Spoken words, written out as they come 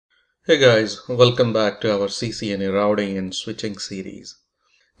Hey guys, welcome back to our CCNA routing and switching series.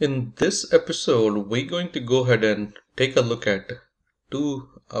 In this episode, we're going to go ahead and take a look at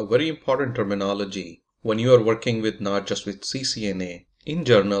a very important terminology when you are working with not just with CCNA, in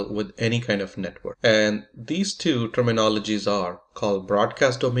general with any kind of network. And these two terminologies are called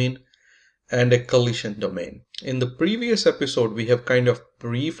broadcast domain and a collision domain. In the previous episode, we have kind of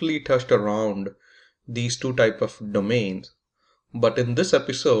briefly touched around these two type of domains. But in this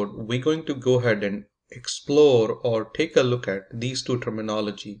episode, we're going to go ahead and explore or take a look at these two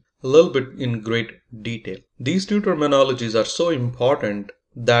terminology a little bit in great detail. These two terminologies are so important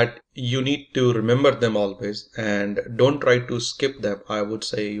that you need to remember them always and don't try to skip them. I would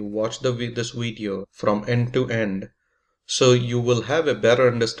say watch this video from end to end so you will have a better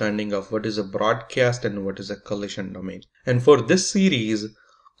understanding of what is a broadcast and what is a collision domain. And for this series,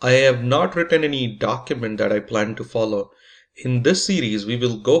 I have not written any document that I plan to follow. In this series, we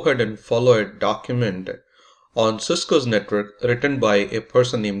will go ahead and follow a document on Cisco's network written by a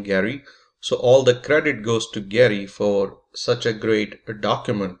person named Gary. So all the credit goes to Gary for such a great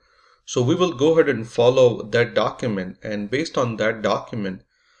document. So we will go ahead and follow that document, and based on that document,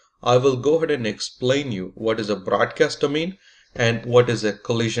 I will go ahead and explain you what is a broadcast domain and what is a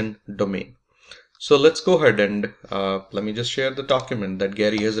collision domain. So let's go ahead and let me just share the document that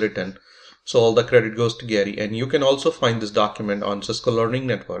Gary has written. So all the credit goes to Gary, and you can also find this document on Cisco Learning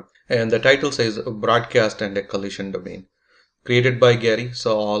Network, and the title says broadcast and a collision domain, created by Gary.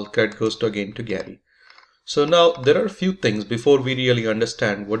 So all credit goes to again to Gary. So now there are a few things before we really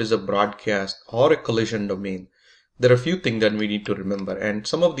understand what is a broadcast or a collision domain. There are a few things that we need to remember, and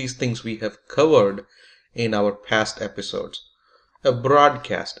some of these things we have covered in our past episodes. A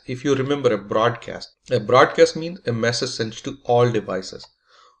broadcast, if you remember a broadcast means a message sent to all devices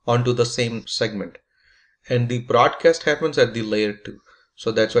onto the same segment, and the broadcast happens at the layer 2,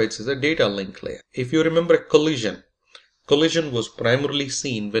 so that's why it says a data link layer. If you remember a collision was primarily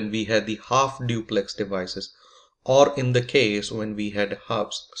seen when we had the half duplex devices, or in the case when we had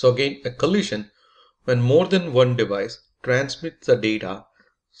hubs. So again, a collision when more than one device transmits the data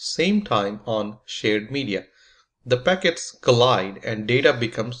same time on shared media. The packets collide and data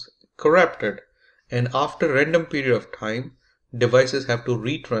becomes corrupted, and after a random period of time, devices have to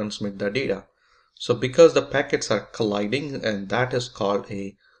retransmit the data. So because the packets are colliding, and that is called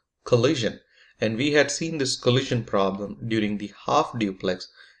a collision. And we had seen this collision problem during the half duplex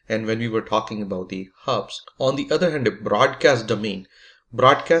and when we were talking about the hubs. On the other hand, a broadcast domain,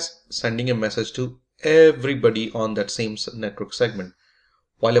 broadcast sending a message to everybody on that same network segment.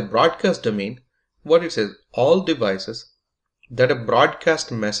 While a broadcast domain, what it says, all devices that a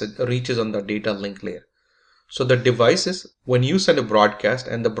broadcast message reaches on the data link layer. So the devices, when you send a broadcast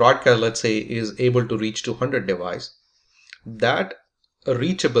and the broadcast, let's say, is able to reach to 100 devices, that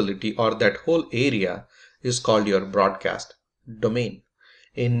reachability or that whole area is called your broadcast domain.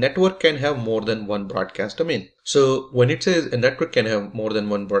 A network can have more than one broadcast domain. So when it says a network can have more than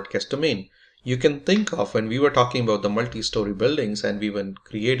one broadcast domain, you can think of when we were talking about the multi-story buildings and we were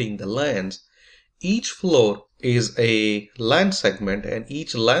creating the LANs, each floor is a LAN segment, and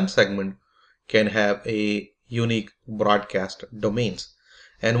each LAN segment can have a unique broadcast domains.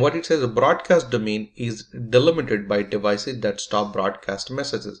 And what it says, a broadcast domain is delimited by devices that stop broadcast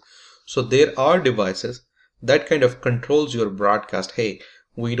messages. So there are devices that kind of controls your broadcast. Hey,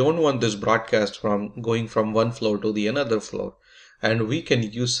 we don't want this broadcast from going from one floor to the another floor. And we can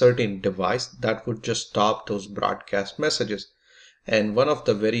use certain device that would just stop those broadcast messages. And one of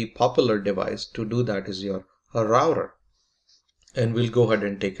the very popular device to do that is your router. And we'll go ahead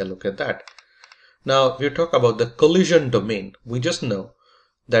and take a look at that. Now, we talk about the collision domain. We just know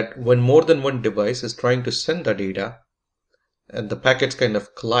that when more than one device is trying to send the data and the packets kind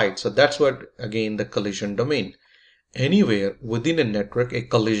of collide. So that's what, again, the collision domain. Anywhere within a network, a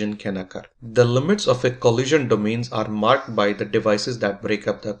collision can occur. The limits of a collision domains are marked by the devices that break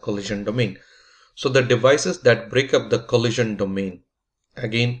up the collision domain. So the devices that break up the collision domain,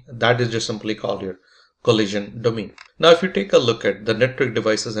 again, that is just simply called your collision domain. Now, if you take a look at the network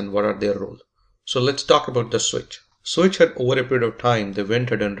devices and what are their roles. So let's talk about the switch. Switch had over a period of time, they went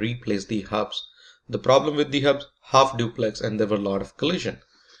ahead and replaced the hubs. The problem with the hubs, half duplex, and there were a lot of collision.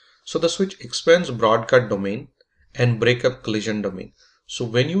 So the switch expands broadcast domain and break up collision domain. So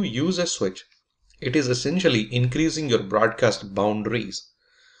when you use a switch, it is essentially increasing your broadcast boundaries.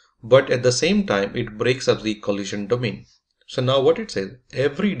 But at the same time, it breaks up the collision domain. So now what it says,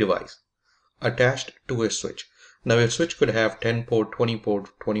 every device attached to a switch. Now a switch could have 10 port, 20 port,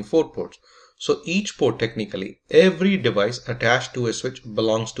 24 ports. So each port, technically, every device attached to a switch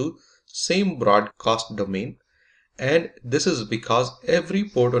belongs to same broadcast domain, And this is because every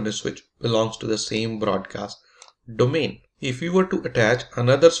port on a switch belongs to the same broadcast domain. If you were to attach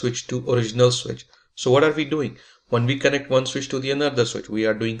another switch to original switch, so what are we doing? When we connect one switch to the another switch, we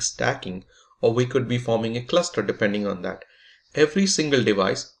are doing stacking, or we could be forming a cluster depending on that. Every single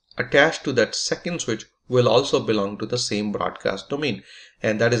device attached to that second switch will also belong to the same broadcast domain,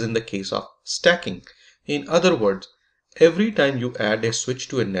 and that is in the case of stacking. In other words, every time you add a switch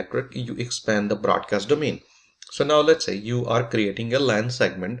to a network, you expand the broadcast domain. So now let's say you are creating a LAN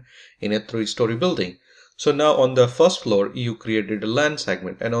segment in a 3-story building. So now on the first floor, you created a LAN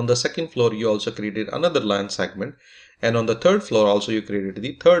segment, and on the second floor, you also created another LAN segment, and on the third floor also you created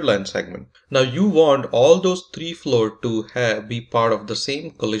the third LAN segment. Now you want all those 3 floors to be part of the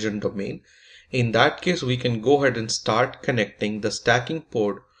same collision domain. In that case, we can go ahead and start connecting the stacking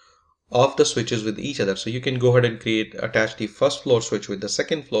port of the switches with each other. So you can go ahead and attach the first floor switch with the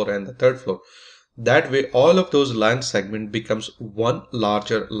second floor and the third floor. That way all of those LAN segment becomes one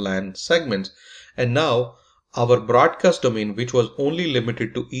larger LAN segment. And now our broadcast domain, which was only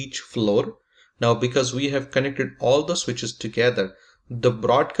limited to each floor, now because we have connected all the switches together, the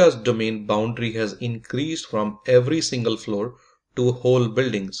broadcast domain boundary has increased from every single floor to a whole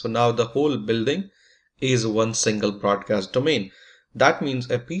building. So now the whole building is one single broadcast domain. That means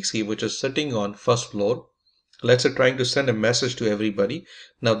a PC which is sitting on first floor, let's say trying to send a message to everybody.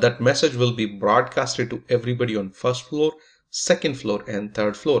 Now that message will be broadcasted to everybody on first floor, second floor and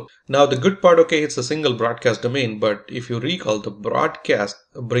third floor. Now the good part, okay, it's a single broadcast domain, but if you recall, the broadcast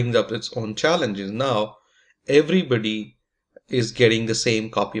brings up its own challenges. Now everybody is getting the same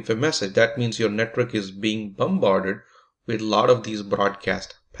copy of a message. That means your network is being bombarded with a lot of these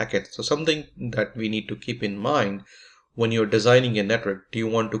broadcast packets. So something that we need to keep in mind when you're designing a network, do you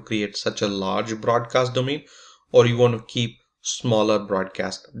want to create such a large broadcast domain, or you want to keep smaller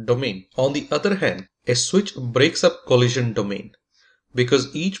broadcast domain? On the other hand, a switch breaks up collision domain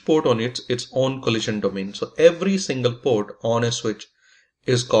because each port on its own collision domain. So every single port on a switch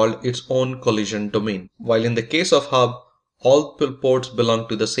is called its own collision domain. While in the case of hub, all ports belong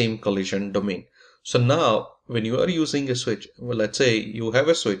to the same collision domain. So now when you are using a switch, well, let's say you have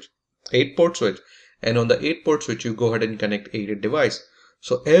a switch, 8-port switch, and on the 8-port switch, you go ahead and connect 8 devices.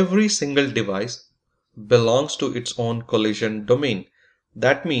 So every single device belongs to its own collision domain.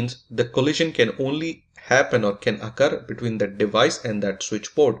 That means the collision can only happen or can occur between that device and that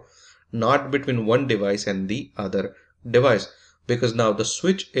switch port, not between one device and the other device, because now the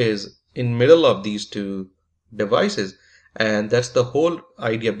switch is in middle of these two devices, and that's the whole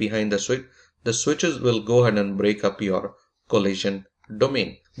idea behind the switch. The switches will go ahead and break up your collision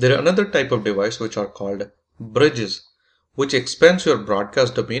domain. There are another type of device which are called bridges, which expands your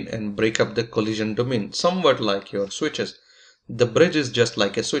broadcast domain and break up the collision domain, somewhat like your switches. The bridge is just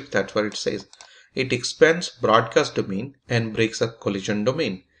like a switch, that's what it says. It expands broadcast domain and breaks up collision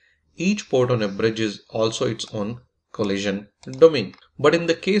domain. Each port on a bridge is also its own collision domain. But in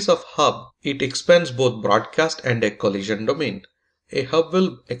the case of hub, it expands both broadcast and a collision domain. A hub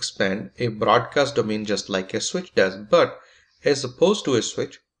will expand a broadcast domain just like a switch does, but as opposed to a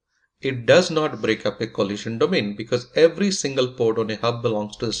switch, it does not break up a collision domain because every single port on a hub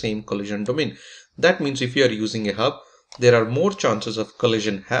belongs to the same collision domain. That means if you are using a hub, there are more chances of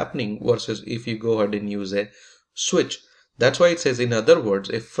collision happening versus if you go ahead and use a switch. That's why it says, in other words,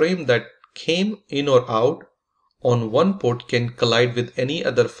 a frame that came in or out on one port can collide with any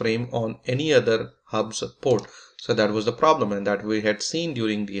other frame on any other hub's port. So that was the problem, and that we had seen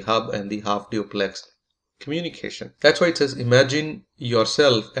during the hub and the half duplex communication. That's why it says, imagine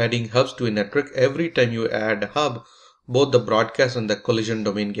yourself adding hubs to a network. Every time you add a hub, both the broadcast and the collision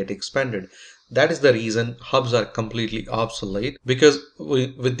domain get expanded. That is the reason hubs are completely obsolete, because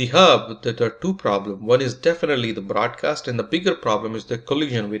with the hub, there are two problems. One is definitely the broadcast, and the bigger problem is the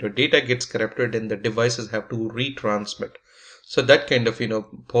collision, where your data gets corrupted and the devices have to retransmit. So that kind of,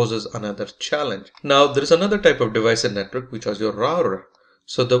 poses another challenge. Now, there is another type of device and network, which was your router.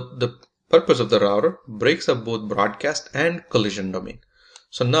 So the purpose of the router breaks up both broadcast and collision domain.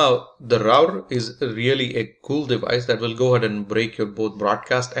 So now the router is really a cool device that will go ahead and break your both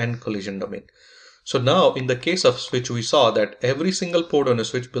broadcast and collision domain. So now in the case of switch, we saw that every single port on a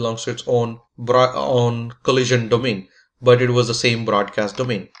switch belongs to its own collision domain, but it was the same broadcast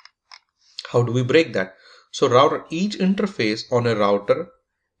domain. How do we break that? So router, each interface on a router,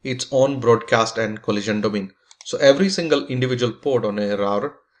 its own broadcast and collision domain. So every single individual port on a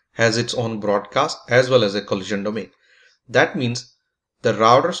router has its own broadcast as well as a collision domain. That means the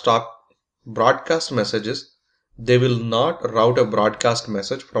router stock broadcast messages. They will not route a broadcast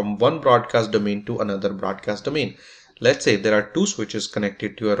message from one broadcast domain to another broadcast domain. Let's say there are two switches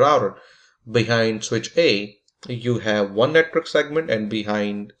connected to a router. Behind switch A, you have one network segment, and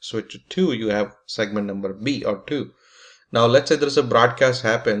behind switch 2 you have segment number B or 2. Now let's say there's a broadcast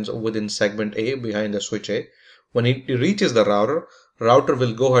happens within segment A behind the switch A. When it reaches the router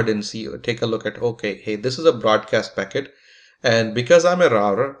will go ahead and take a look at, okay, hey, this is a broadcast packet, and because I'm a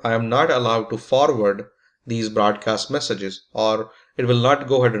router, I am not allowed to forward these broadcast messages, or it will not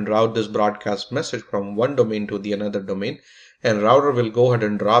go ahead and route this broadcast message from one domain to the another domain, and router will go ahead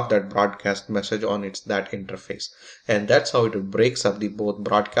and drop that broadcast message on that interface. And that's how it breaks up the both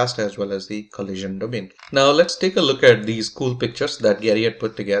broadcast as well as the collision domain. Now let's take a look at these cool pictures that Gary had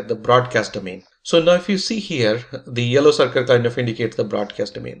put together, the broadcast domain. So now if you see here, the yellow circle kind of indicates the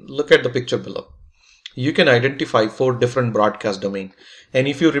broadcast domain. Look at the picture below. You can identify 4 different broadcast domain. And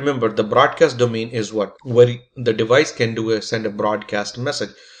if you remember, the broadcast domain is what? Where the device can do is send a broadcast message.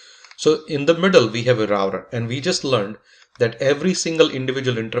 So in the middle, we have a router, and we just learned that every single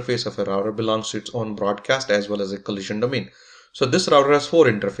individual interface of a router belongs to its own broadcast as well as a collision domain. So this router has 4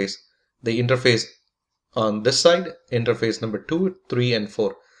 interfaces. The interface on this side, interface number 2, 3, and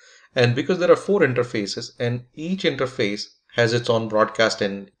 4. And because there are 4 interfaces and each interface has its own broadcast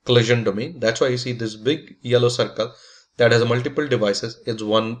and collision domain, that's why you see this big yellow circle that has multiple devices. It's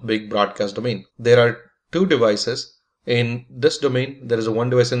one big broadcast domain. There are 2 devices in this domain. There is one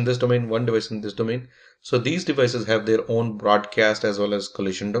device in this domain, one device in this domain. So these devices have their own broadcast as well as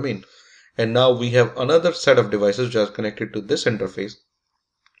collision domain. And now we have another set of devices which are connected to this interface.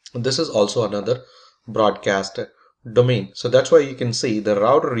 This is also another broadcast domain. So that's why you can see the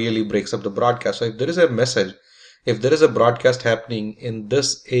router really breaks up the broadcast. So if there is a message, if there is a broadcast happening in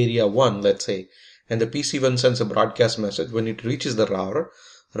this area 1, let's say, and the PC1 sends a broadcast message, when it reaches the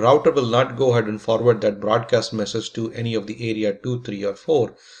router will not go ahead and forward that broadcast message to any of the area 2, 3, or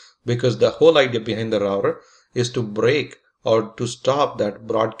 4, because the whole idea behind the router is to break or to stop that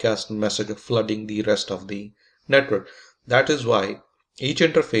broadcast message flooding the rest of the network. That is why each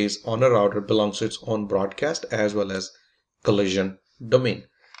interface on a router belongs to its own broadcast as well as collision domain.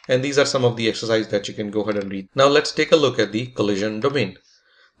 And these are some of the exercises that you can go ahead and read. Now let's take a look at the collision domain.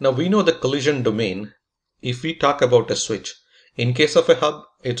 Now we know the collision domain, if we talk about a switch, in case of a hub,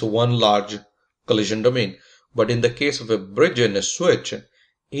 it's one large collision domain. But in the case of a bridge and a switch,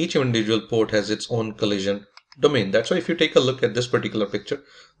 each individual port has its own collision domain. That's why if you take a look at this particular picture,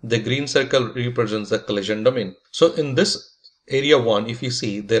 the green circle represents the collision domain. So in this area 1, if you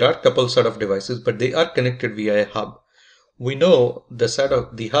see, there are a couple set of devices, but they are connected via a hub. We know the set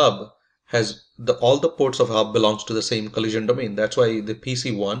of the hub has all the ports of hub belongs to the same collision domain. That's why the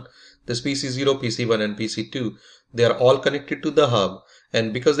PC1, this PC0, PC1, and PC2, they are all connected to the hub.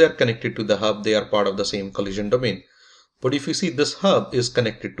 And because they are connected to the hub, they are part of the same collision domain. But if you see, this hub is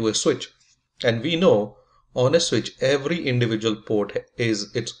connected to a switch, and we know on a switch, every individual port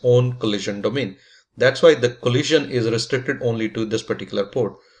is its own collision domain. That's why the collision is restricted only to this particular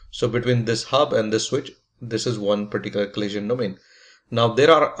port. So between this hub and this switch, this is one particular collision domain. Now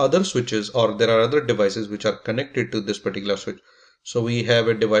there are other switches or there are other devices which are connected to this particular switch. So we have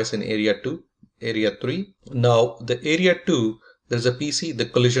a device in area 2, area 3. Now the area 2, there's a PC, the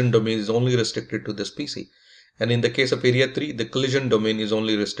collision domain is only restricted to this PC. And in the case of area 3, the collision domain is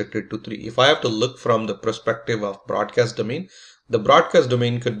only restricted to 3. If I have to look from the perspective of broadcast domain, the broadcast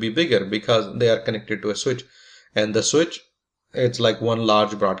domain could be bigger because they are connected to a switch. And the switch, it's like one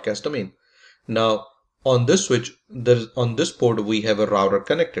large broadcast domain. Now on this switch, on this port, we have a router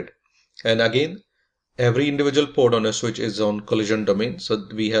connected. And again, every individual port on a switch is on collision domain. So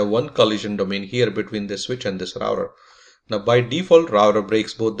we have one collision domain here between this switch and this router. Now by default, router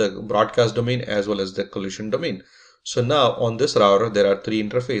breaks both the broadcast domain as well as the collision domain. So now on this router, there are 3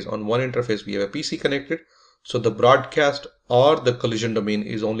 interfaces. On one interface, we have a PC connected. So the broadcast or the collision domain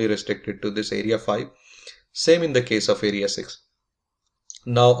is only restricted to this area 5. Same in the case of area 6.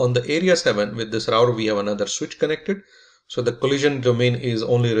 Now on the area 7, with this router, we have another switch connected. So the collision domain is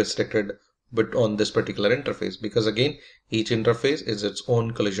only restricted but on this particular interface, because again, each interface is its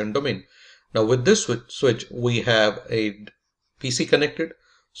own collision domain. Now with this switch, we have a PC connected.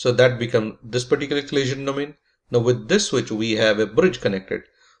 So that becomes this particular collision domain. Now with this switch, we have a bridge connected.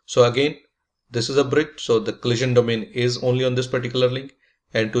 So again, this is a bridge. So the collision domain is only on this particular link.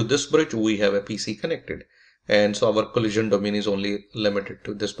 And to this bridge, we have a PC connected. And so our collision domain is only limited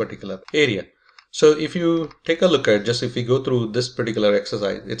to this particular area. So if you take a look at, just if we go through this particular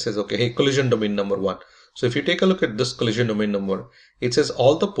exercise, it says, okay, hey, collision domain number 1. So if you take a look at this collision domain number, it says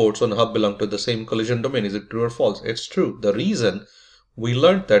all the ports on hub belong to the same collision domain. Is it true or false? It's true. The reason, we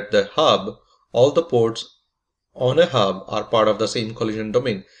learned that the hub, all the ports on a hub are part of the same collision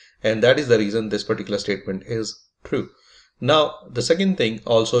domain. And that is the reason this particular statement is true. Now, the second thing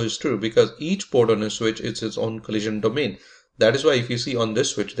also is true because each port on a switch is its own collision domain. That is why if you see on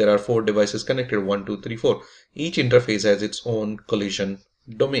this switch, there are 4 devices connected, 1, 2, 3, 4. Each interface has its own collision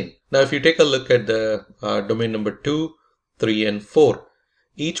domain. Now, if you take a look at the domain number 2, 3, and 4,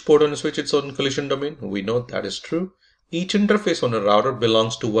 each port on a switch its own collision domain. We know that is true. Each interface on a router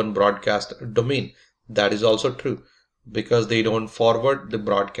belongs to one broadcast domain. That is also true because they don't forward the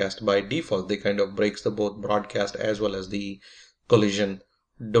broadcast by default. They kind of breaks the both broadcast as well as the collision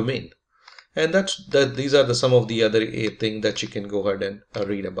domain. And these are some of the other things that you can go ahead and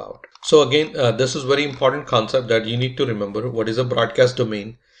read about. So again, this is very important concept that you need to remember. What is a broadcast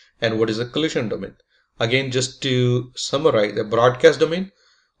domain and what is a collision domain? Again, just to summarize, the broadcast domain,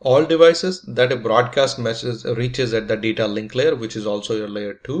 all devices that a broadcast message reaches at the data link layer, which is also your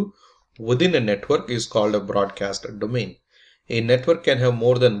layer 2, within a network is called a broadcast domain. A network can have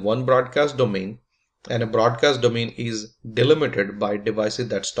more than one broadcast domain, and a broadcast domain is delimited by devices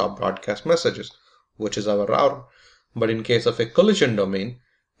that stop broadcast messages, which is our router. But in case of a collision domain,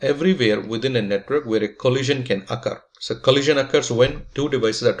 everywhere within a network where a collision can occur. So collision occurs when two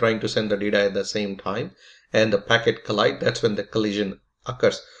devices are trying to send the data at the same time and the packet collide. That's when the collision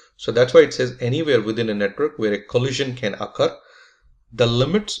occurs. So that's why it says anywhere within a network where a collision can occur. The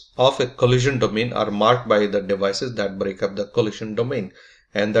limits of a collision domain are marked by the devices that break up the collision domain,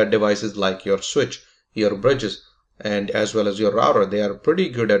 and the devices like your switch, your bridges, and as well as your router, they are pretty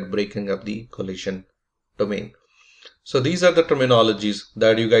good at breaking up the collision domain. So these are the terminologies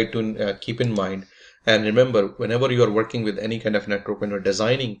that you guys to keep in mind. And remember, whenever you are working with any kind of network, when you're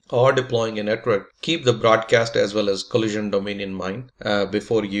designing or deploying a network, keep the broadcast as well as collision domain in mind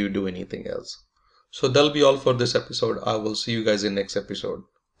before you do anything else. So that'll be all for this episode. I will see you guys in next episode.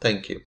 Thank you.